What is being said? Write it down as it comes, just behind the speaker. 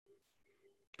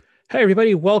Hey,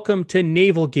 everybody, welcome to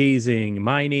Navel Gazing.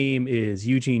 My name is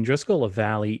Eugene Driscoll of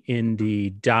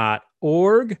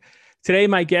valleyindy.org. Today,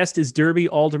 my guest is Derby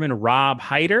Alderman Rob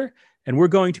Hyder, and we're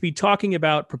going to be talking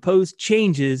about proposed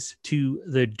changes to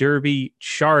the Derby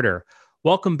Charter.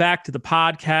 Welcome back to the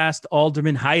podcast,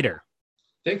 Alderman Hyder.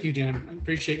 Thank you, Dan. I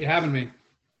appreciate you having me.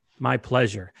 My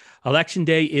pleasure. Election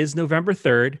Day is November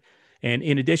 3rd, and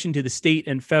in addition to the state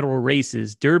and federal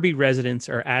races, Derby residents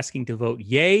are asking to vote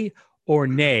yay or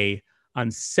nay on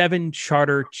 7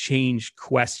 charter change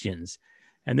questions.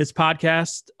 And this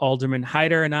podcast, Alderman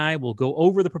Hyder and I will go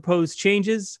over the proposed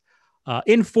changes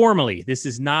informally. This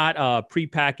is not a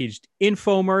prepackaged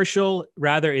infomercial.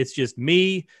 Rather, it's just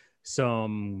me,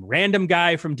 some random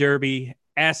guy from Derby,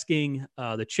 asking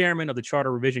the chairman of the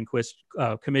Charter Revision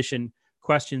Commission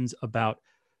questions about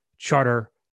charter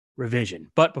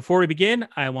revision. But before we begin,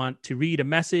 I want to read a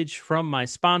message from my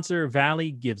sponsor,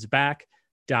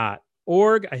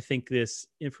 valleygivesback.org. I think this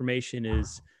information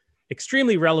is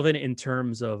extremely relevant in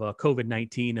terms of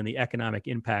COVID-19 and the economic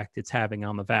impact it's having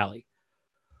on the Valley.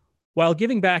 While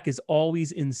giving back is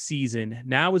always in season,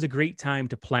 now is a great time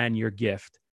to plan your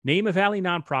gift. Name a Valley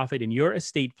nonprofit in your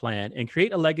estate plan and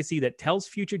create a legacy that tells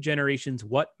future generations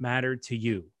what mattered to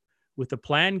you. With the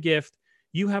planned gift,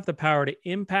 you have the power to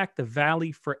impact the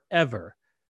Valley forever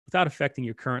without affecting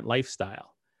your current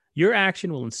lifestyle. Your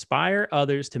action will inspire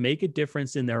others to make a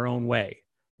difference in their own way.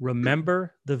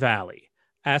 Remember the Valley.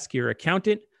 Ask your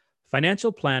accountant,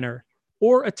 financial planner,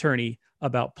 or attorney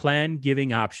about plan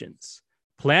giving options.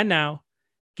 Plan now,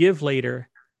 give later,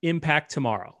 impact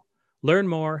tomorrow. Learn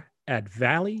more at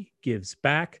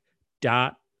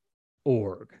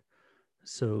valleygivesback.org.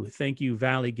 So thank you,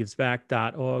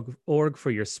 valleygivesback.org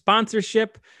for your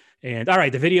sponsorship. And all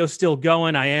right, the video's still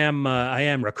going. I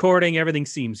am recording. Everything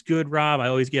seems good, Rob. I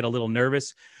always get a little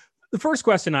nervous. The first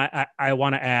question I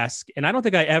want to ask, and I don't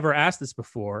think I ever asked this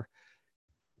before,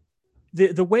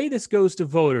 the way this goes to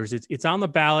voters, it's on the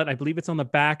ballot. I believe it's on the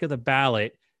back of the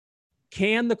ballot.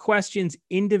 Can the questions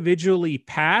individually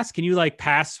pass? Can you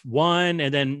pass one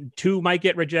and then 2 might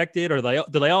get rejected, or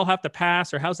do they all have to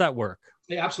pass, or how's that work?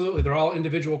 Yeah, absolutely. They're all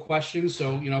individual questions.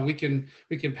 So, we can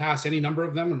pass any number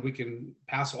of them, and we can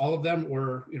pass all of them,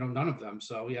 or, none of them.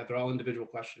 So yeah, they're all individual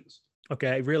questions.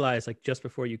 Okay. I realized just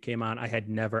before you came on, I had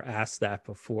never asked that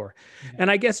before. Yeah. And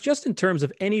I guess just in terms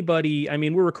of anybody, I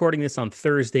mean, we're recording this on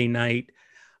Thursday night.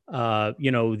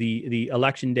 The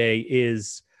election day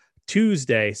is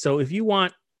Tuesday. So if you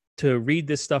want to read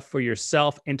this stuff for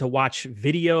yourself and to watch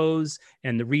videos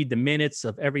and to read the minutes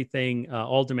of everything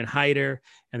Alderman Hyder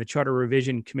and the Charter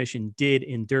Revision Commission did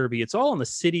in Derby, it's all on the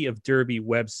City of Derby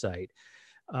website.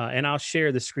 And I'll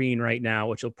share the screen right now,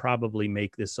 which will probably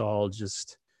make this all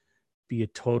just be a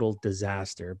total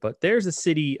disaster. But there's the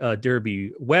City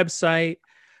Derby website,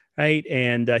 right?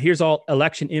 And here's all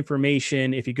election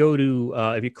information. If you go to,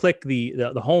 if you click the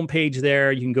homepage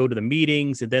there, you can go to the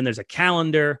meetings, and then there's a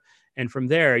calendar. And from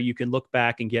there, you can look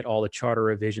back and get all the charter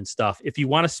revision stuff. If you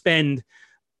want to spend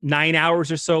 9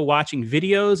 hours or so watching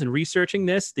videos and researching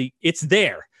this, it's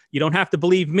there. You don't have to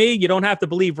believe me. You don't have to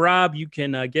believe Rob. You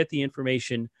can get the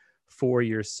information for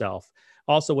yourself.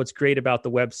 Also, what's great about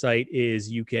the website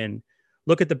is you can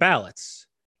look at the ballots.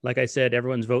 Like I said,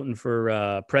 everyone's voting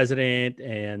for president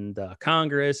and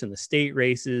Congress and the state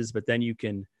races, but then you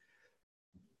can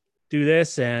do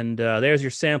this, and there's your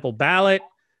sample ballot.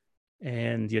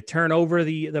 And you turn over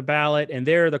the ballot, and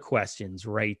there are the questions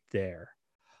right there.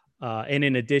 And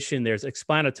in addition, there's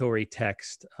explanatory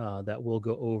text that we'll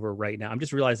go over right now. I'm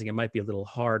just realizing it might be a little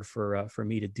hard for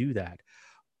me to do that.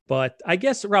 But I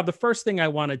guess, Rob, the first thing I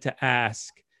wanted to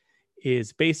ask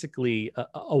is basically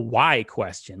a why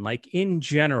question. Like, in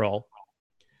general,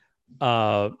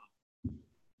 why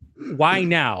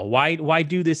now? Why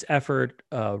do this effort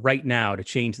right now to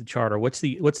change the charter? What's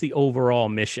the overall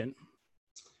mission?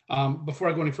 Before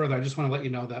I go any further, I just want to let you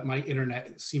know that my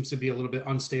internet seems to be a little bit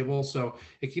unstable, so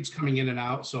it keeps coming in and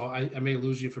out. So I may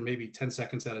lose you for maybe 10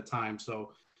 seconds at a time.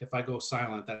 So if I go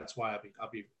silent, that's why I'll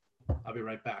be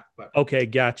right back. But okay,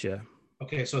 gotcha.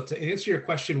 Okay, so to answer your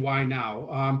question, why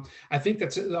now? I think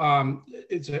that's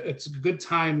it's a good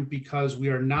time because we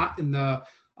are not in the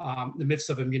midst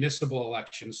of a municipal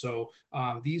election. So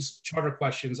these charter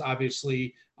questions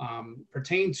obviously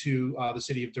pertain to the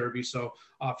city of Derby. So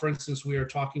for instance, we are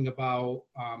talking about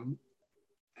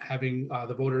having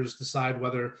the voters decide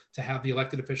whether to have the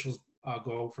elected officials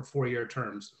go for 4-year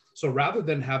terms. So rather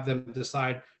than have them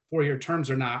decide 4-year terms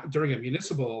or not during a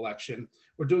municipal election,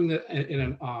 we're doing that in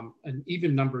an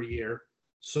even number year.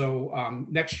 So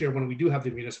next year, when we do have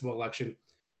the municipal election,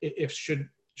 if should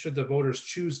the voters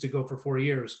choose to go for 4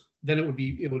 years, then it would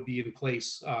be in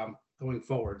place going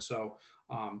forward. So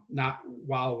not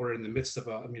while we're in the midst of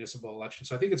a municipal election.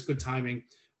 So I think it's good timing.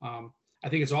 I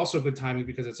think it's also good timing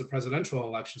because it's a presidential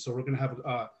election. So we're going to have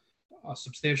a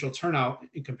substantial turnout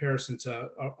in comparison to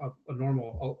a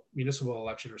normal municipal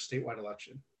election or statewide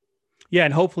election. Yeah,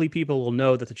 and hopefully people will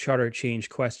know that the charter change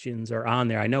questions are on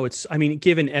there. I mean,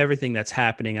 given everything that's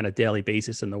happening on a daily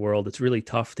basis in the world, it's really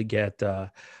tough to get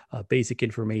basic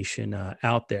information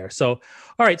out there. So,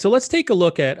 all right, so let's take a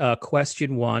look at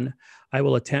question one. I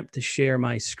will attempt to share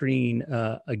my screen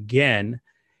again.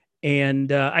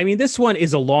 And I mean, this one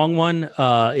is a long one.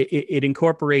 It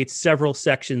incorporates several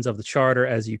sections of the charter,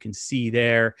 as you can see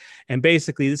there. And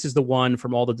basically, this is the one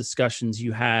from all the discussions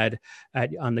you had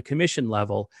on the commission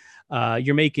level.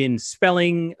 You're making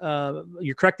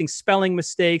you're correcting spelling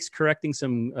mistakes, correcting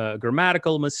some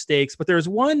grammatical mistakes. But there's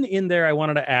one in there I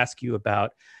wanted to ask you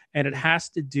about, and it has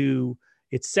to do,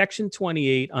 it's section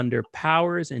 28 under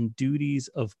powers and duties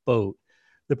of BOTE.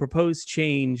 The proposed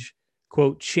change,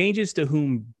 quote, changes to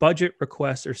whom budget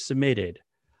requests are submitted.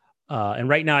 And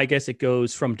right now, I guess it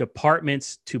goes from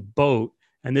departments to BOTE,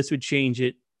 and this would change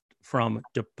it from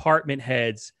department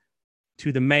heads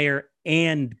to the mayor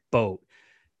and BOTE.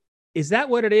 Is that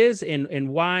what it is? And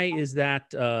why is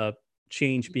that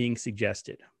change being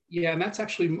suggested? Yeah, and that's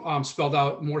actually spelled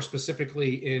out more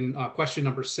specifically in question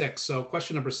number 6. So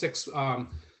question number 6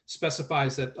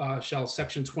 specifies that shall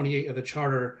section 28 of the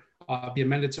charter be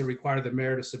amended to require the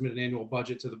mayor to submit an annual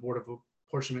budget to the Board of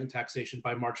Apportionment and Taxation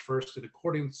by March 1st in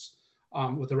accordance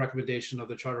with the recommendation of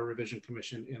the Charter Revision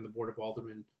Commission and the Board of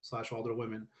Aldermen /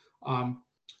 Alderwomen.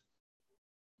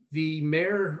 The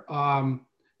mayor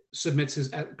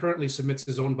currently submits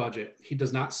his own budget. He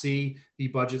does not see the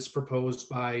budgets proposed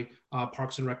by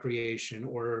Parks and Recreation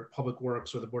or Public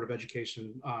Works or the Board of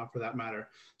Education for that matter.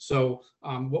 So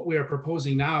what we are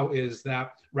proposing now is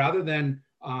that rather than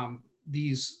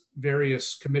these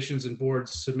various commissions and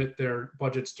boards submit their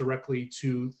budgets directly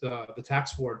to the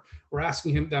tax board, we're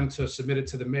asking them to submit it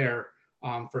to the mayor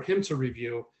for him to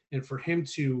review and for him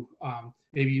to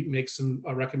maybe make some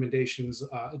recommendations,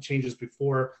 changes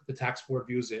before the tax board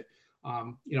views it.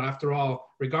 After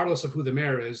all, regardless of who the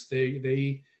mayor is,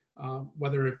 they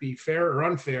whether it be fair or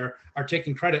unfair, are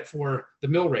taking credit for the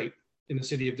mill rate in the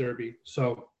city of Derby.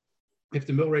 So if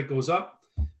the mill rate goes up,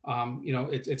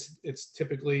 it's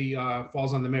typically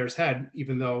falls on the mayor's head,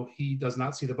 even though he does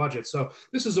not see the budget. So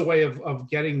this is a way of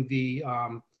getting the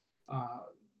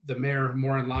mayor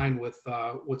more in line with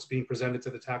what's being presented to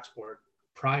the tax board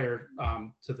prior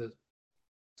to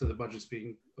the budgets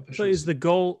being officially.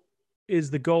 So is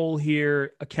the goal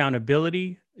here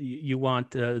accountability? You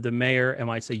want the mayor, and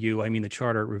I say you, I mean the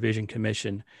Charter Revision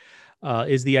Commission.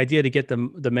 Is the idea to get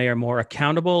the mayor more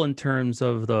accountable in terms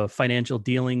of the financial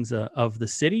dealings of the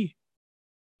city?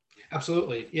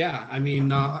 Absolutely. Yeah. I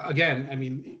mean,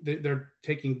 again, they're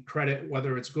taking credit,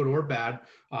 whether it's good or bad,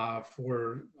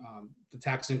 for the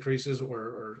tax increases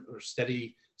or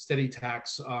steady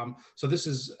tax. So this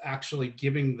is actually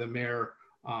giving the mayor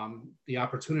the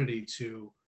opportunity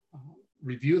to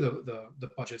review the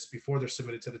budgets before they're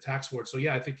submitted to the tax board. So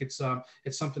yeah, I think it's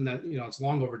something that, it's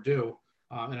long overdue.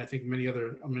 And I think many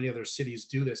other cities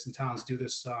do this and towns do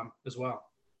this as well.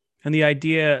 And the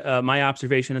idea, my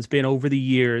observation has been over the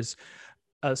years,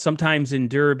 sometimes in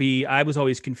Derby, I was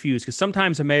always confused because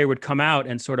sometimes a mayor would come out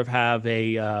and sort of have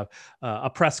a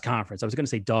press conference. I was going to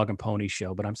say dog and pony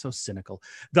show, but I'm so cynical.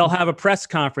 They'll have a press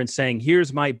conference saying,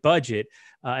 here's my budget.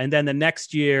 And then the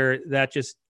next year, that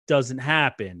just doesn't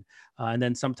happen. And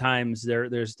then sometimes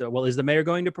there's is the mayor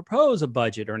going to propose a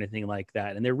budget or anything like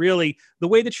that? And they're really, the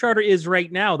way the charter is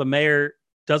right now, the mayor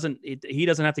doesn't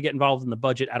have to get involved in the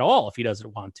budget at all if he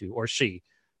doesn't want to, or she.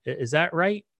 Is that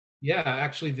right? Yeah,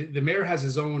 actually, the mayor has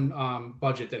his own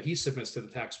budget that he submits to the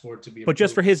tax board to be approved. But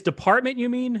just for his department, you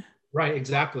mean? Right,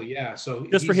 exactly. Yeah. So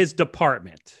just for his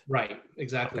department. Right,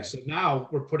 exactly. Okay. So now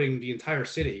we're putting the entire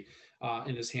city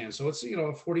in his hands. So it's, a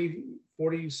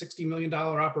 $40-60 million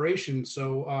operation.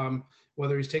 So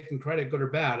whether he's taking credit, good or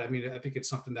bad, I mean, I think it's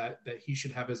something that he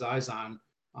should have his eyes on,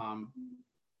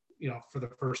 for the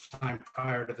first time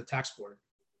prior to the tax board.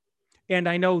 And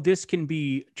I know this can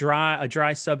be a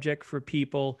dry subject for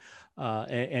people.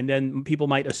 And then people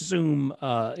might assume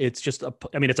it's just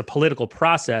it's a political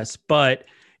process. But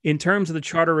in terms of the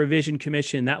Charter Revision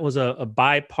Commission, that was a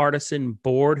bipartisan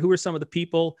board. Who are some of the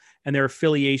people and their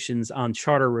affiliations on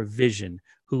charter revision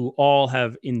who all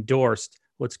have endorsed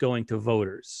what's going to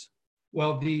voters?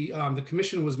 Well, the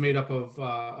commission was made up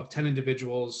of 10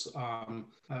 individuals, 5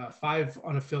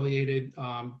 unaffiliated,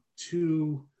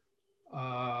 2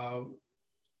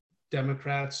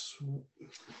 Democrats.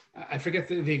 I forget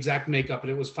the exact makeup, but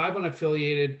it was 5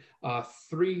 unaffiliated,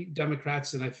 3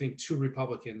 Democrats, and I think 2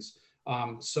 Republicans.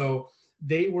 So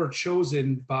they were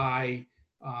chosen by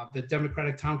the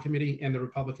Democratic Town Committee and the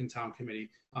Republican Town Committee.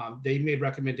 They made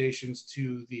recommendations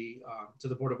to the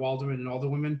Board of Aldermen and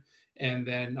Alderwomen, and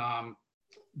then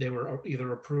they were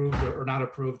either approved or not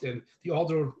approved. And the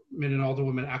aldermen and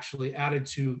alderwomen actually added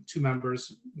two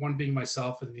members, one being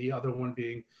myself and the other one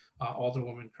being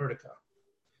Alderwoman Kurtica.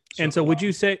 And so would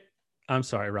you say, I'm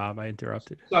sorry, Rob, I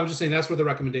interrupted. So I'm just saying that's where the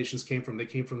recommendations came from. They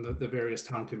came from the various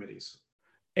town committees.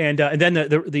 And then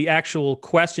the actual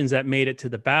questions that made it to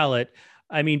the ballot.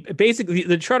 I mean, basically,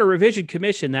 the Charter Revision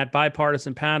Commission, that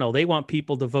bipartisan panel, they want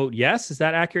people to vote yes. Is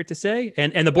that accurate to say?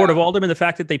 And the Board of Aldermen, the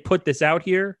fact that they put this out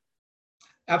here?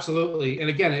 Absolutely. And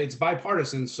again, it's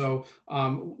bipartisan. So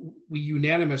we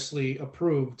unanimously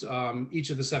approved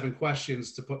each of the 7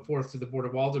 questions to put forth to the Board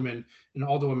of Aldermen and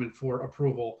Alderwomen for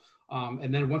approval.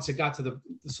 And then once it got to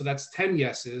so that's 10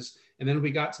 yeses. And then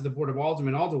we got to the Board of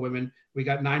Aldermen, Alderwomen, we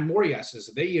got 9 more yeses.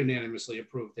 They unanimously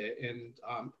approved it.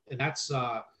 And that's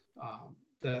the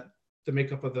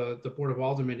makeup of the Board of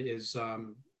Aldermen is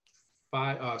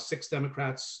 6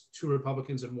 Democrats, 2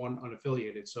 Republicans, and 1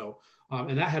 unaffiliated. So,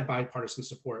 and that had bipartisan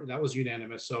support. That was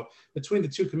unanimous. So between the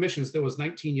 2 commissions, there was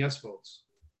 19 yes votes.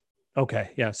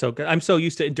 Okay, yeah. So I'm so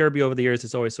used to in Derby over the years,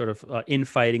 it's always sort of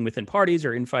infighting within parties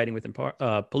or infighting within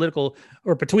political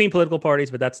or between political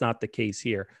parties, but that's not the case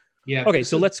here. Yeah. Okay,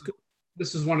 so let's go.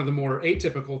 This is one of the more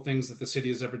atypical things that the city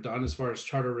has ever done as far as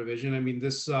charter revision. I mean,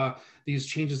 these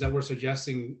changes that we're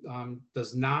suggesting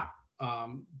does not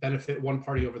benefit one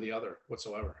party over the other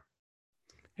whatsoever.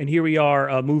 And here we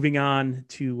are moving on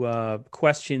to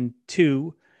question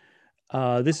 2.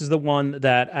 This is the one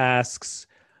that asks,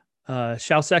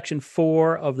 shall Section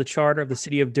 4 of the Charter of the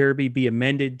City of Derby be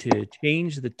amended to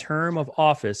change the term of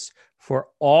office for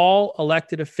all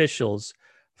elected officials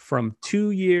from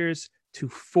 2 years to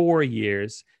 4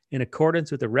 years in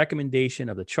accordance with the recommendation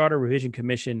of the Charter Revision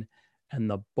Commission and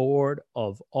the Board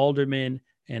of Aldermen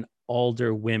and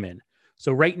Alderwomen?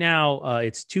 So right now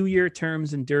it's 2-year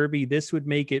terms in Derby. This would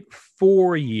make it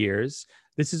 4 years.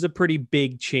 This is a pretty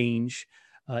big change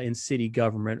in city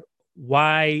government.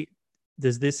 Why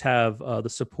does this have the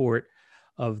support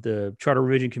of the Charter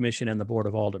Revision Commission and the Board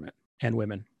of Aldermen and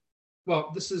Women?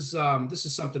 Well, this is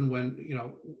something when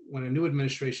a new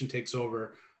administration takes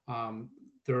over,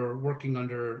 they're working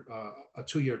under a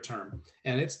 2-year term,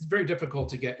 and it's very difficult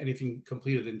to get anything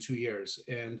completed in 2 years.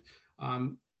 And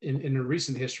in a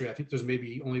recent history, I think there's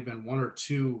maybe only been 1 or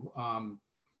 2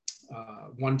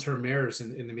 one-term mayors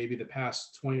in maybe the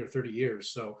past 20 or 30 years.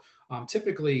 So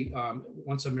typically,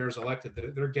 once a mayor is elected,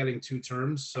 they're getting 2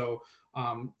 terms. So,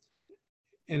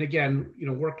 and again,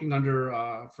 working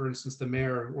under, for instance, the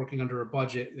mayor working under a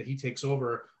budget that he takes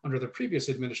over under the previous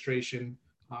administration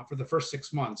for the first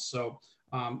 6 months. So,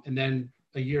 and then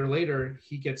a year later,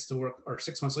 he gets to work, or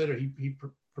 6 months later, he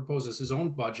proposes his own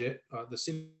budget. The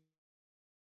city.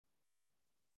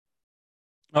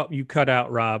 Oh, you cut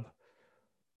out, Rob.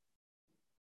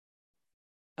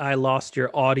 I lost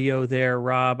your audio there,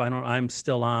 Rob. I'm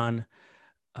still on,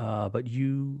 but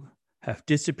you have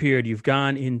disappeared. You've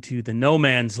gone into the no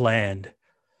man's land.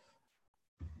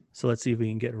 So let's see if we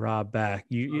can get Rob back.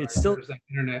 It's still there's that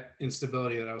internet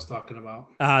instability that I was talking about.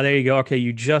 There you go. Okay,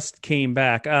 you just came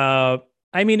back.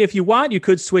 I mean, if you want, you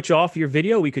could switch off your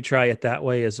video. We could try it that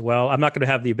way as well. I'm not going to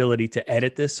have the ability to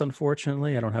edit this,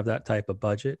 unfortunately. I don't have that type of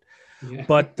budget. Yeah.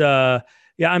 But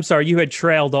yeah, I'm sorry. You had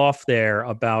trailed off there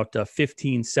about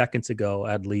 15 seconds ago,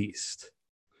 at least.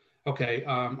 Okay,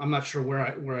 I'm not sure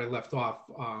where I left off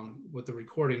with the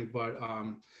recording, but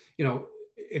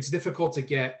it's difficult to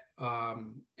get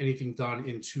anything done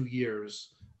in 2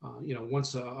 years.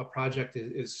 Once a project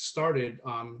is started,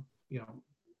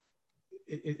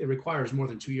 it requires more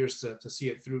than 2 years to see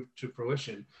it through to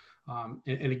fruition.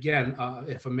 And again,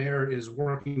 if a mayor is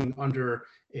working under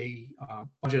a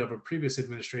budget of a previous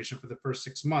administration for the first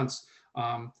 6 months,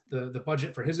 the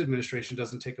budget for his administration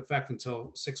doesn't take effect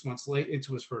until 6 months late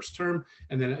into his first term.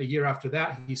 And then a year after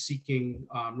that, he's seeking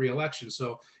re-election.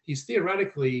 So he's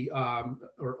theoretically,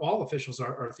 or all officials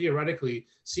are theoretically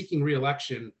seeking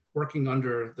re-election, working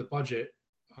under the budget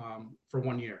for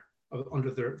 1 year,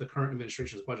 under the current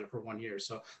administration's budget for 1 year.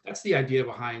 So that's the idea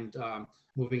behind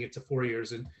moving it to 4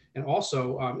 years. And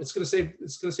also it's going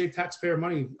to save taxpayer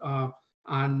money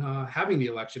on having the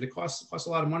election. It costs a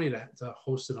lot of money to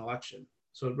host an election.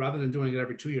 So rather than doing it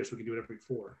every 2 years, we can do it every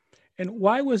 4. And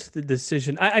why was the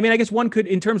decision? I mean, I guess one could,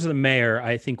 in terms of the mayor,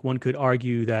 I think one could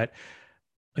argue that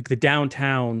like the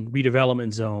downtown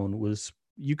redevelopment zone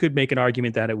you could make an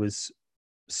argument that it was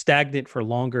stagnant for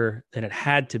longer than it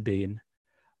had to be.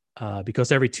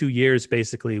 Because every 2 years,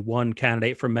 basically, one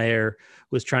candidate for mayor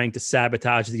was trying to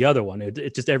sabotage the other one.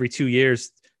 It just every 2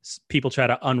 years, people try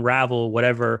to unravel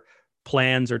whatever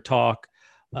plans or talk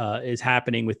is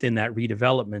happening within that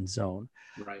redevelopment zone.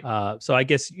 Right. So I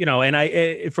guess,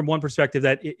 and from one perspective,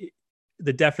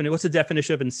 what's the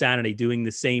definition of insanity? Doing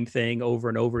the same thing over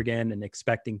and over again and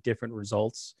expecting different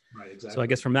results. Right. Exactly. So I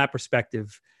guess from that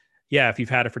perspective, yeah, if you've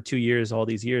had it for 2 years, all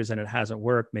these years, and it hasn't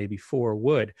worked, maybe 4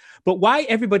 would. But why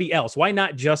everybody else? Why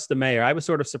not just the mayor? I was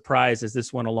sort of surprised as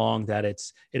this went along that it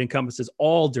encompasses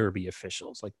all Derby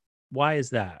officials. Like, why is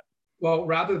that? Well,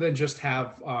 rather than just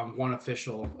have one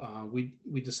official,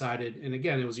 we decided, and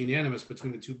again, it was unanimous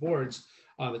between the two boards,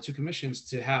 the two commissions,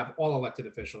 to have all elected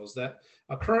officials. That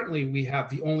currently we have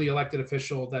the only elected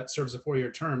official that serves a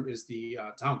 4-year term is the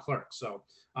town clerk. So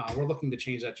we're looking to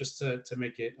change that just to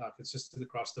make it consistent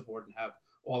across the board and have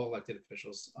all elected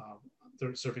officials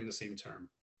they're serving the same term.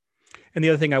 And the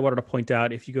other thing I wanted to point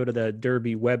out, if you go to the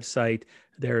Derby website,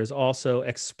 there is also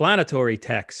explanatory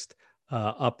text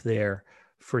up there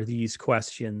for these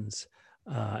questions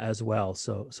as well.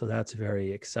 So that's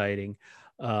very exciting.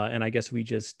 And I guess we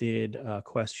just did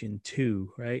question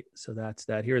 2, right? So that's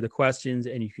that. Here are the questions,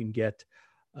 and you can get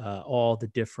all the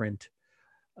different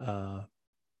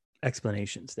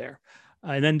explanations there.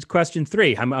 And then question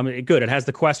 3, I'm good. It has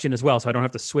the question as well, so I don't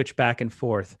have to switch back and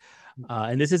forth.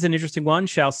 And this is an interesting one.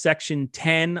 Shall Section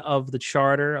 10 of the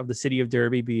Charter of the City of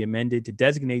Derby be amended to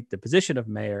designate the position of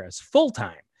mayor as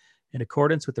full-time in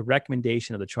accordance with the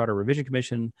recommendation of the Charter Revision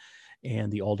Commission and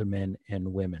the aldermen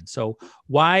and women? So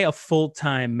why a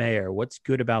full-time mayor? What's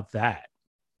good about that?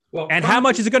 Well, and how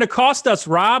much is it going to cost us,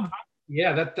 Rob?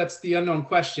 Yeah, that's the unknown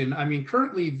question. I mean,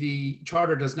 currently the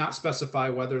charter does not specify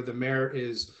whether the mayor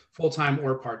is full-time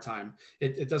or part-time.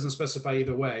 It doesn't specify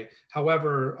either way.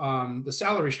 However, the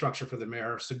salary structure for the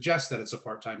mayor suggests that it's a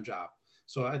part-time job.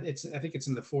 So I think it's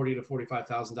in the $40,000 to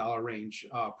 $45,000 range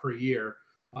per year,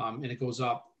 and it goes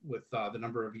up with the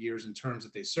number of years and terms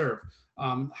that they serve.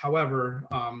 However,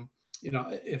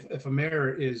 if a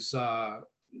mayor is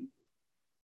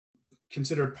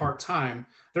considered part-time,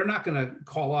 they're not going to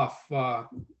call off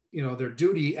their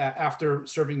duty after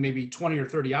serving maybe 20 or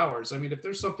 30 hours. I mean, if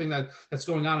there's something that's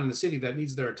going on in the city that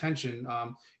needs their attention,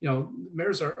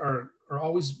 mayors are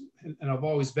always, and have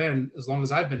always been, as long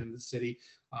as I've been in the city,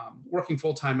 working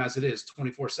full-time as it is,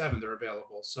 24/7, they're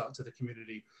available to the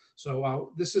community.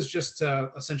 So this is just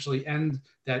to essentially end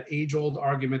that age-old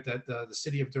argument that the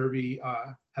city of Derby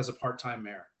has a part-time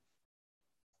mayor.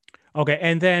 Okay,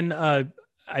 and then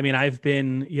I've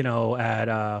been,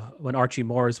 at when Archie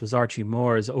Moores was Archie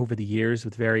Moores over the years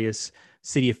with various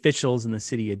city officials in the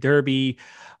city of Derby,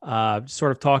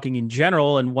 sort of talking in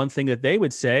general. And one thing that they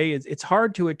would say is it's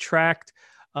hard to attract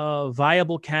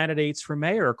viable candidates for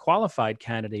mayor or qualified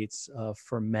candidates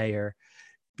for mayor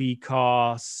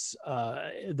because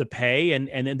the pay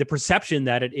and the perception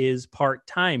that it is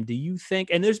part-time. Do you think,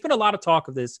 and there's been a lot of talk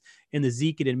of this in the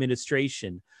Zekin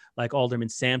administration, like Alderman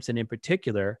Sampson in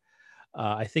particular,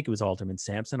 I think it was Alderman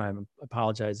Sampson. I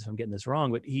apologize if I'm getting this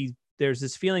wrong, but there's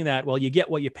this feeling that, well, you get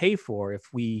what you pay for. If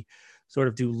we sort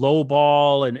of do low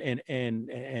ball and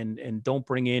don't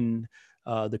bring in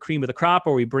the cream of the crop,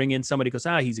 or we bring in somebody who goes,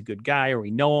 he's a good guy, or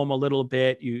we know him a little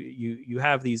bit. You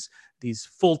have these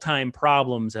full-time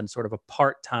problems and sort of a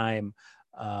part-time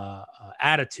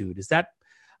attitude. Is that,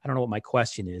 I don't know what my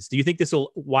question is. Do you think this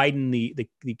will widen the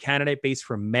candidate base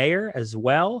for mayor as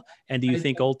well? And do you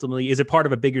think ultimately, is it part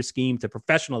of a bigger scheme to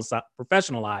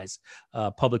professionalize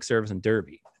public service in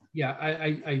Derby? Yeah,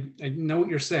 I know what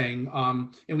you're saying.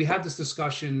 And we had this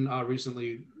discussion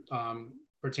recently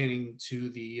pertaining to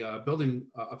the building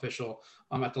official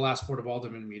at the last Board of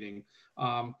Aldermen meeting.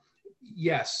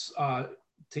 Yes,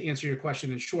 to answer your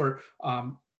question in short,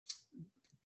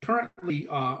 currently,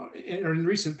 or in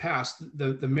recent past,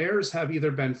 the mayors have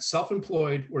either been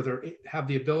self-employed or they have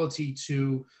the ability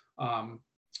to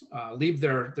leave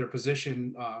their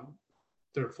position,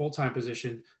 their full-time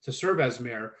position, to serve as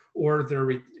mayor, or their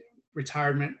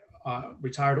retired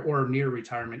or near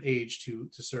retirement age to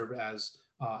serve as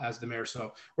the mayor.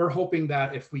 So we're hoping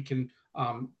that if we can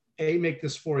A, make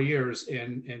this 4 years,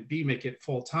 and B, make it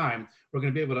full-time, we're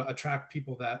going to be able to attract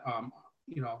people that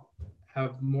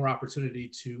have more opportunity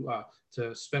to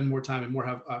spend more time and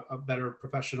have a better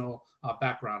professional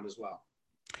background as well.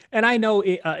 And I know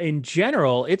in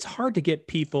general, it's hard to get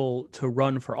people to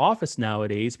run for office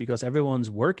nowadays because everyone's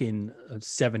working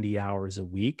 70 hours a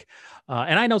week.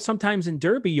 And I know sometimes in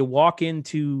Derby, you walk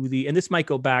into and this might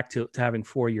go back to having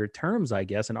 4-year terms, I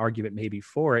guess, an argument maybe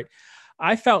for it.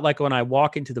 I felt like when I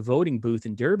walk into the voting booth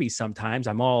in Derby, sometimes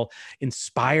I'm all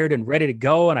inspired and ready to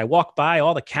go. And I walk by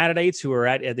all the candidates who are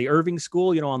at the Irving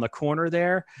School, on the corner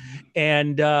there.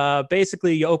 And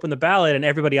basically you open the ballot and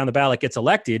everybody on the ballot gets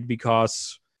elected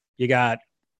because you got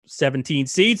 17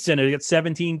 seats and you got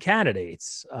 17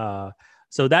 candidates.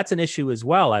 So that's an issue as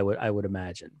well, I would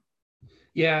imagine.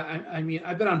 Yeah, I mean,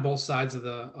 I've been on both sides of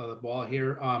the ball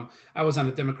here. I was on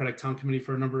the Democratic Town Committee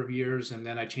for a number of years, and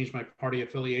then I changed my party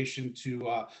affiliation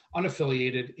to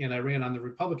unaffiliated, and I ran on the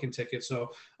Republican ticket.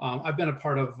 So I've been a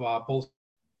part of both.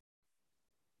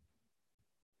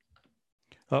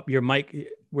 Oh, your mic,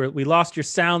 we lost your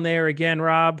sound there again,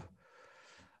 Rob.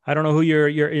 I don't know who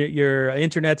your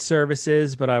internet service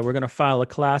is, but we're going to file a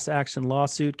class action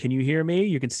lawsuit. Can you hear me?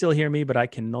 You can still hear me, but I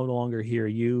can no longer hear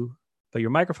you. But your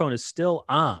microphone is still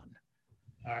on.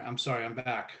 All right, I'm sorry, I'm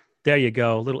back. There you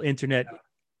go. A little internet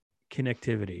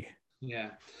connectivity. Yeah.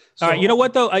 So, all right. You know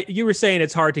what, though? You were saying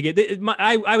it's hard to get.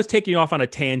 I was taking you off on a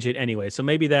tangent anyway. So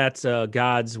maybe that's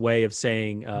God's way of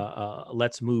saying,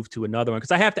 let's move to another one.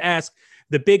 Because I have to ask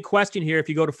the big question here. If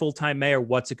you go to full-time mayor,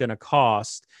 what's it going to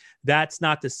cost? That's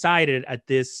not decided at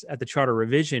the charter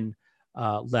revision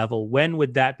level. When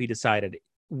would that be decided?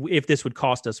 If this would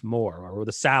cost us more, or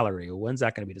the salary, or when's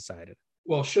that going to be decided?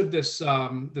 Well, should this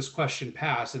this question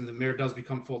pass and the mayor does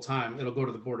become full time, it'll go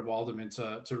to the Board of Aldermen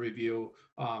to review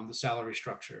the salary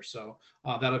structure. So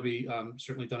that'll be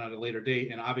certainly done at a later date,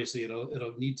 and obviously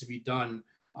it'll need to be done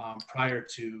prior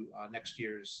to next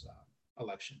year's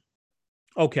election.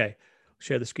 Okay,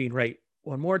 share the screen right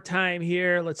one more time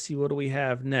here. Let's see, what do we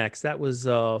have next? That was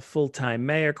full-time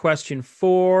mayor. Question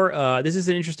 4. This is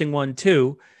an interesting one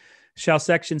too. Shall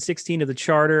Section 16 of the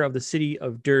Charter of the City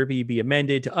of Derby be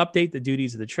amended to update the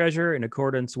duties of the treasurer in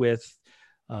accordance with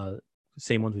the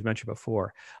same ones we've mentioned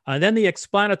before? Then the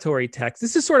explanatory text.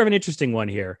 This is sort of an interesting one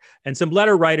here. And some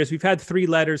letter writers, we've had 3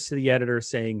 letters to the editor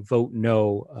saying vote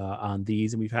no on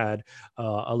these. And we've had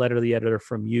a letter to the editor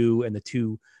from you and the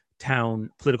 2 town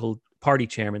political party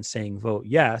chairmen saying vote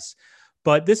yes.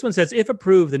 But this one says, if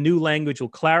approved, the new language will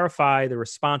clarify the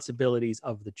responsibilities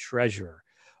of the treasurer.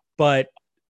 But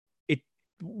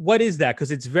what is that? Because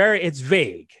it's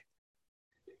vague.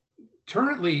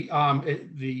 Currently,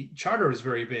 the charter is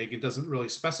very vague. It doesn't really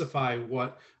specify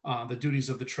what the duties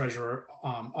of the treasurer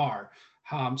are.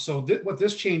 So what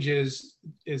this change is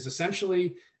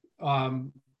essentially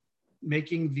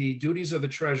making the duties of the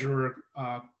treasurer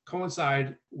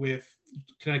coincide with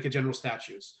Connecticut general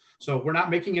statutes. So we're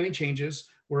not making any changes.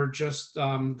 We're just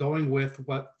going with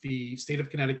what the state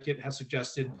of Connecticut has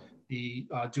suggested the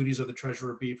duties of the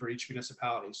treasurer be for each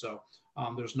municipality. So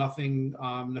there's nothing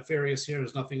nefarious here.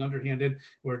 There's nothing underhanded.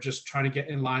 We're just trying to get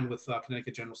in line with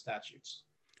Connecticut general statutes.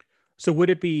 So would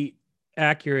it be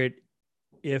accurate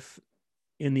if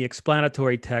in the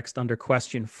explanatory text under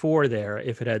question 4 there,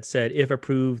 if it had said, if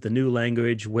approved, the new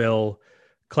language will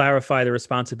clarify the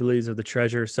responsibilities of the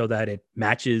treasurer so that it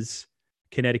matches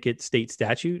Connecticut state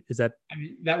statute? Is that? I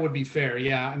mean, that would be fair.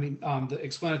 Yeah. I mean, the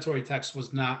explanatory text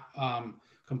was not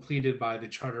completed by the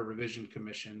Charter Revision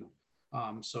Commission.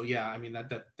 So yeah, I mean,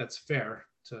 that's fair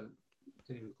to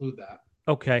include that.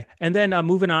 Okay. And then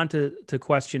moving on to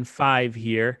question 5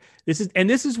 here. This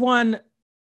is one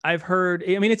I've heard.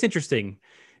 I mean, it's interesting.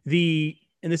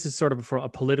 And this is sort of a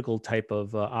political type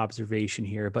of observation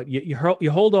here, but you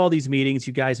hold all these meetings.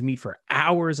 You guys meet for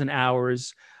hours and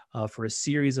hours for a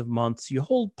series of months. You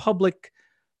hold public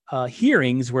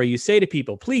hearings where you say to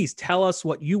people, please tell us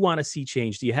what you want to see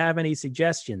changed. Do you have any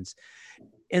suggestions?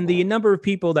 And the number of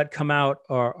people that come out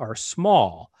are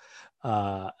small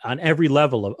on every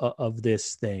level of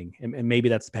this thing. And maybe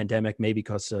that's the pandemic, maybe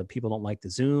because people don't like the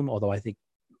Zoom, although I think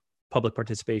public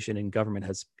participation in government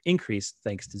has increased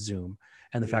thanks to Zoom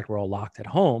and the fact we're all locked at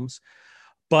homes.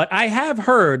 But I have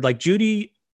heard, like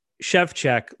Judy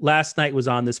Shevchik last night was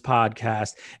on this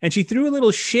podcast, and she threw a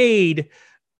little shade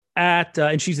at,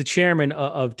 and she's the chairman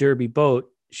of Derby Boat.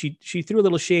 She threw a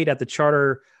little shade at the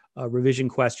charter revision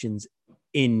questions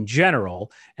in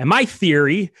general. And my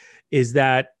theory is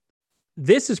that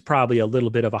this is probably a little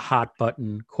bit of a hot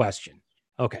button question.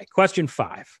 Okay, question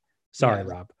 5. Sorry, yeah.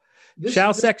 Rob.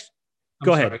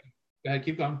 Go ahead.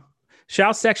 Keep going.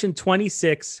 Shall Section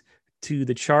 26 to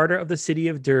the Charter of the City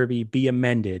of Derby be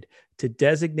amended to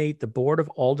designate the Board of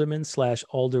Aldermen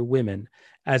 / Alderwomen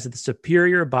as the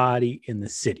superior body in the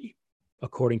city,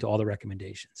 according to all the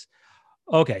recommendations?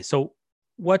 Okay, so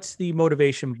what's the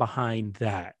motivation behind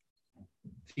that?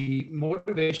 The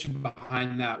motivation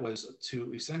behind that was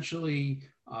to essentially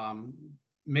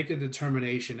make a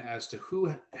determination as to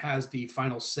who has the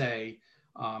final say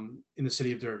in the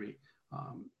city of Derby.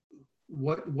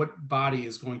 what body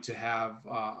is going to have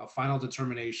a final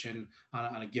determination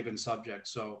on a given subject.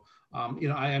 So,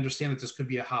 I understand that this could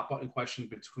be a hot button question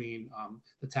between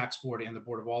the tax board and the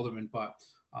Board of Aldermen, but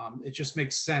it just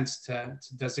makes sense to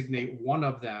designate one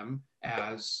of them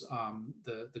as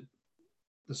the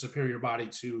superior body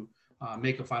to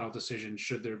make a final decision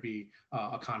should there be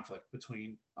a conflict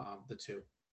between the two.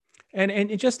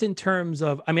 And just in terms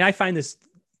of, I mean, I find this,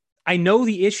 I know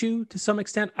the issue to some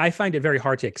extent. I find it very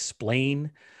hard to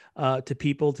explain to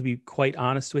people, to be quite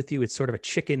honest with you. It's sort of a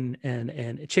chicken and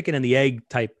the egg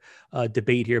type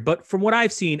debate here. But from what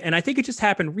I've seen, and I think it just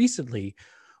happened recently,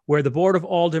 where the Board of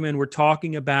Aldermen were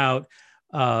talking about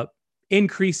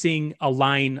increasing a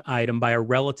line item by a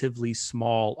relatively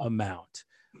small amount.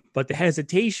 But the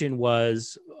hesitation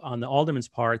was on the alderman's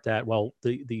part that, well,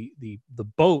 the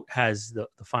boat has the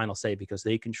final say because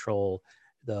they control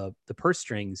the purse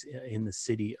strings in the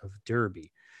city of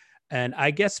Derby. And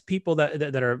I guess people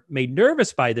that are made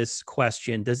nervous by this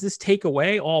question, does this take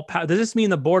away all power? Does this mean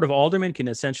the Board of Aldermen can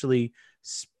essentially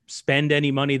spend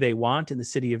any money they want in the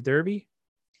city of Derby?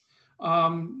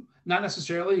 Not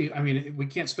necessarily. I mean, we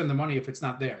can't spend the money if it's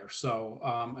not there. So,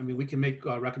 I mean, we can make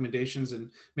recommendations and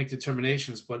make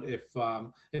determinations, but if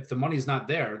the money's not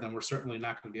there, then we're certainly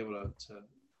not going to be able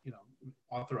to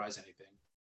authorize anything.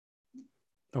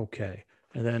 Okay.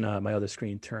 And then my other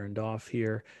screen turned off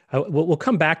here. We'll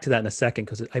come back to that in a second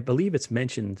because I believe it's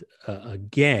mentioned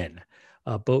again.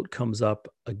 A boat comes up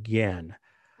again.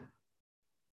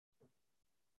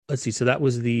 Let's see. So that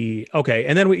was okay.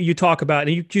 And then you talk about,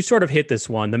 and you sort of hit this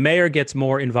one. The mayor gets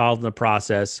more involved in the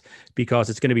process because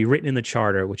it's going to be written in the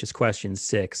charter, which is question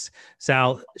 6.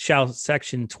 Shall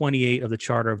section 28 of the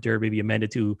Charter of Derby be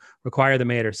amended to require the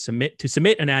mayor to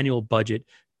submit an annual budget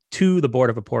to the Board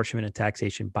of Apportionment and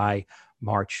Taxation by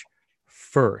March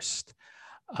 1st,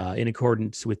 in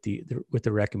accordance with the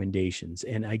recommendations.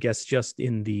 And I guess just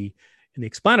in the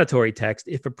explanatory text,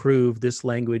 if approved, this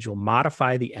language will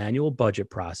modify the annual budget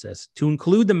process to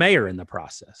include the mayor in the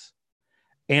process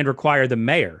and require the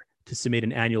mayor to submit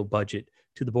an annual budget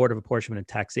to the Board of Apportionment and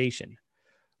Taxation,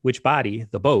 which body,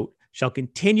 the BOAT, shall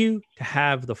continue to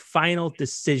have the final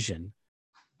decision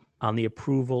on the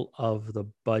approval of the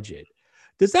budget.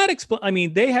 Does that explain? I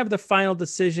mean, they have the final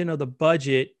decision of the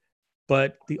budget,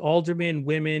 but the aldermen,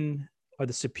 women are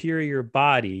the superior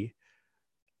body.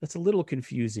 That's a little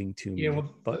confusing to me. Yeah,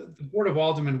 well, but the Board of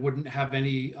Aldermen wouldn't have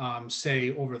any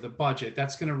say over the budget.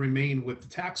 That's going to remain with the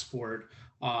tax board.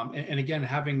 And again,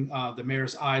 having the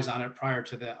mayor's eyes on it prior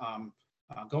to the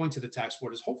going to the tax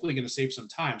board is hopefully going to save some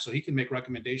time. So he can make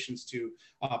recommendations to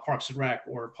Parks and Rec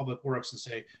or Public Works and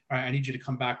say, all right, I need you to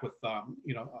come back with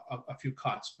a few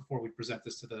cuts before we present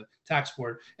this to the tax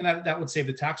board. And that would save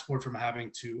the tax board from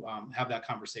having to have that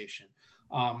conversation.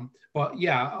 But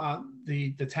yeah,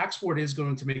 the tax board is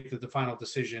going to make the final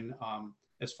decision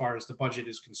as far as the budget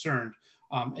is concerned.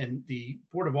 And the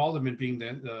Board of Aldermen being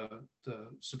the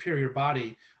superior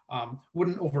body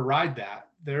wouldn't override that.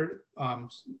 Their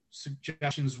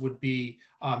suggestions would be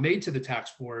made to the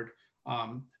tax board,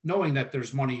 knowing that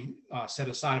there's money set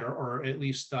aside, or at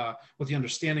least with the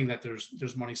understanding that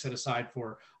there's money set aside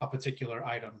for a particular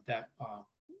item that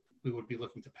we would be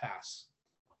looking to pass.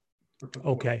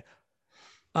 Okay.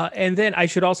 And then I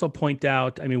should also point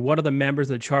out, I mean, one of the members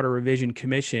of the Charter Revision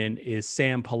Commission is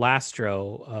Sam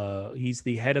Palastro. He's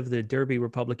the head of the Derby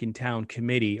Republican Town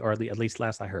Committee, or at least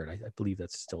last I heard. I believe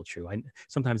that's still true.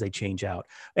 Sometimes they change out.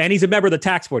 And he's a member of the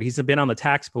tax board. He's been on the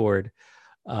tax board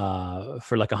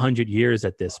for like 100 years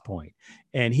at this point.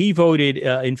 And he voted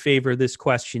in favor of this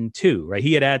question too, right?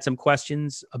 He had some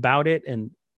questions about it.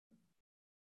 And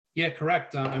yeah,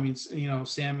 correct. I mean,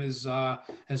 Sam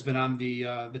has been on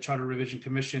the Charter Revision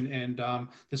Commission, and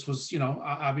this was,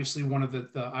 obviously one of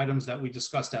the items that we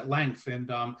discussed at length,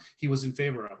 and he was in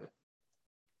favor of it.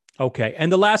 Okay, and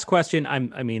the last question,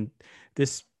 I mean,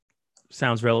 this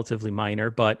sounds relatively minor,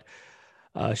 but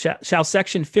shall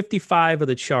Section 55 of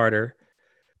the Charter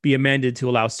be amended to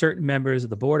allow certain members of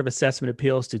the Board of Assessment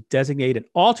Appeals to designate an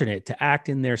alternate to act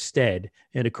in their stead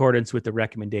in accordance with the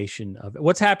recommendation of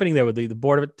what's happening there with the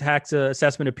Board of Tax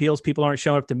Assessment Appeals? People aren't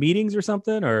showing up to meetings or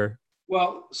something, or?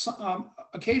 Well,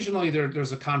 occasionally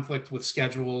there's a conflict with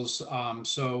schedules.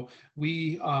 So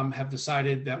we have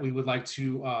decided that we would like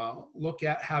to look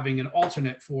at having an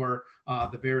alternate for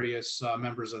the various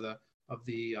members of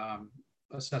the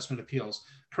assessment appeals.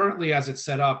 Currently, as it's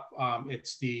set up,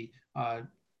 it's the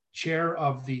chair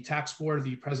of the tax board,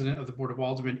 the president of the Board of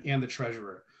Aldermen, and the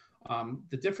treasurer.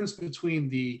 The difference between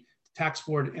the tax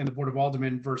board and the Board of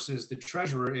Aldermen versus the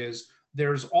treasurer is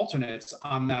there's alternates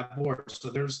on that board. So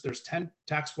there's 10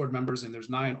 tax board members and there's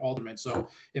 9 aldermen. So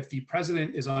if the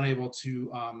president is unable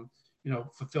to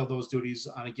fulfill those duties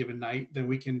on a given night, then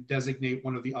we can designate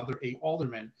one of the other 8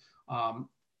 aldermen.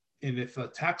 And if a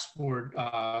tax board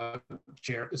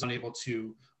chair is unable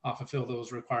to fulfill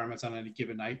those requirements on any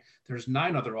given night, there's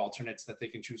 9 other alternates that they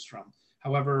can choose from.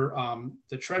 However,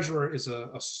 the treasurer is a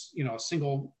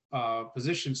single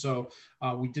position, so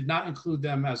we did not include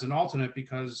them as an alternate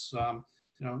because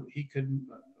he could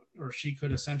or she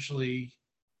could essentially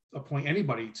appoint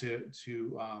anybody to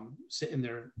sit in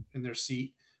their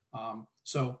seat.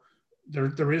 So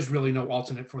there is really no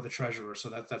alternate for the treasurer. So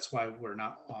that's why we're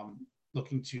not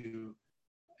looking to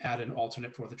add an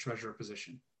alternate for the treasurer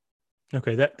position.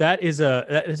 Okay, that is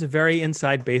a very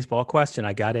inside baseball question.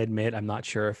 I got to admit, I'm not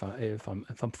sure if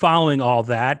I'm following all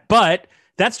that, but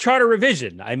that's charter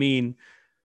revision. I mean,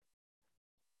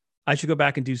 I should go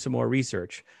back and do some more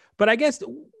research. But I guess,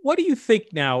 what do you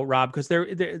think now, Rob? Because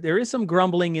there is some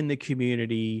grumbling in the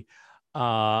community.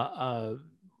 I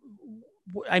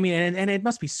mean, and it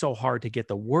must be so hard to get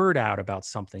the word out about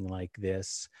something like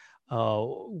this.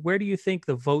 Where do you think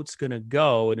the vote's going to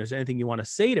go? And is there anything you want to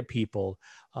say to people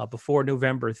before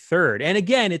November 3rd? And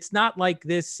again, it's not like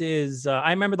this is, I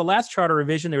remember the last charter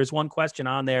revision, there was one question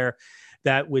on there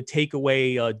that would take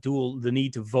away the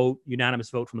need to vote, unanimous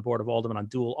vote from the Board of Aldermen on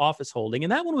dual office holding.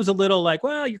 And that one was a little like,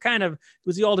 well, it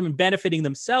was the aldermen benefiting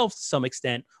themselves to some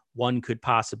extent, one could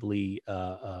possibly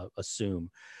assume.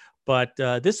 But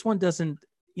this one doesn't,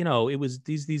 it was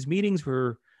these meetings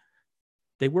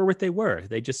they were what they were.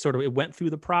 They just it went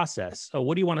through the process. So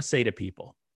what do you want to say to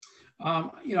people?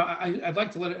 I'd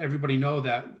like to let everybody know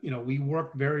that, we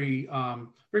worked very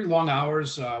long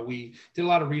hours. We did a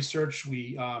lot of research.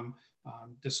 We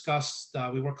discussed,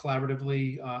 we worked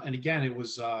collaboratively. And again, it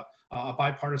was a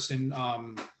bipartisan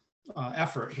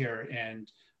effort here.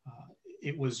 And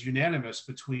it was unanimous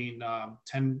between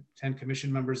 10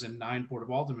 commission members and 9 Board of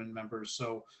Aldermen members.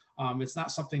 So it's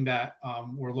not something that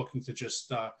we're looking to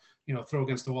just throw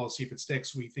against the wall to see if it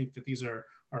sticks. We think that these are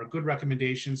good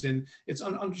recommendations, and it's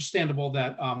understandable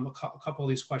that a couple of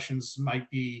these questions might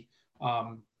be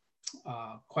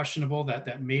questionable,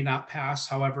 that may not pass.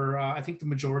 However, I think the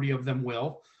majority of them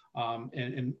will,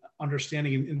 and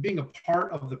understanding and being a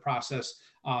part of the process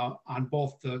on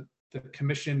both the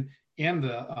commission and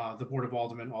the Board of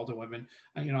Aldermen, Alderwomen,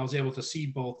 I was able to see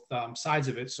both sides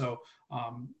of it. So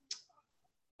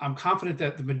I'm confident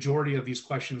that the majority of these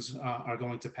questions are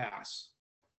going to pass.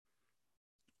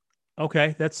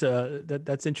 Okay, that's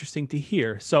interesting to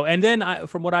hear. So, and then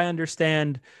from what I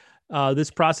understand,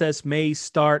 this process may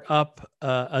start up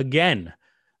again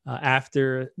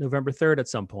after November 3rd at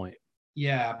some point.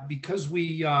 Yeah, because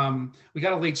we got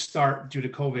a late start due to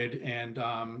COVID, and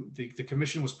the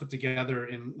commission was put together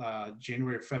in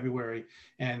January or February,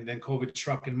 and then COVID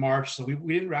struck in March. So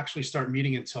we didn't actually start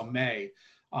meeting until May.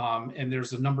 And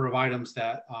there's a number of items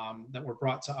that were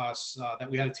brought to us that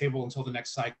we had to table until the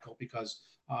next cycle because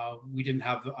we didn't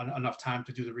have enough time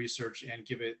to do the research and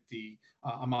give it the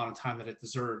amount of time that it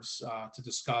deserves to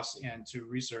discuss and to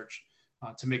research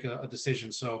to make a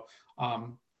decision. So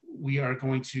we are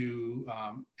going to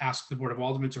ask the Board of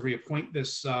Aldermen to reappoint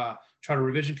this Charter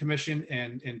Revision Commission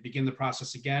and begin the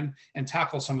process again and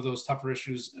tackle some of those tougher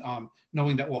issues,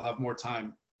 knowing that we'll have more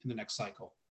time in the next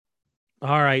cycle.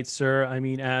 All right, sir. I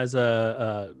mean, as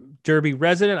a Derby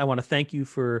resident, I want to thank you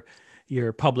for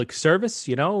your public service.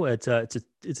 It's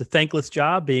a thankless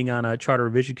job. Being on a Charter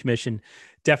Revision Commission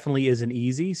definitely isn't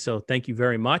easy. So thank you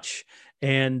very much,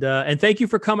 and thank you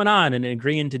for coming on and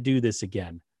agreeing to do this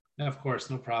again. Of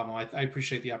course, no problem. I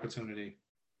appreciate the opportunity.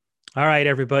 All right,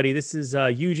 everybody. This is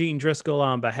Eugene Driscoll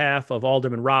on behalf of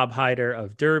Alderman Rob Hyder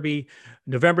of Derby.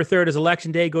 November 3rd is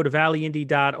Election Day. Go to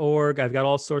valleyindy.org. I've got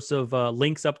all sorts of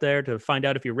links up there to find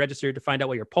out if you're registered, to find out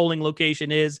what your polling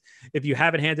location is. If you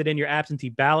haven't handed in your absentee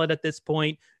ballot at this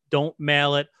point, don't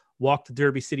mail it. Walk to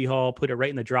Derby City Hall, put it right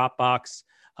in the drop box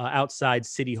outside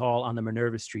City Hall on the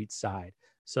Minerva Street side.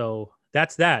 So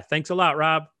that's that. Thanks a lot,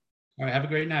 Rob. All right. Have a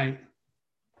great night.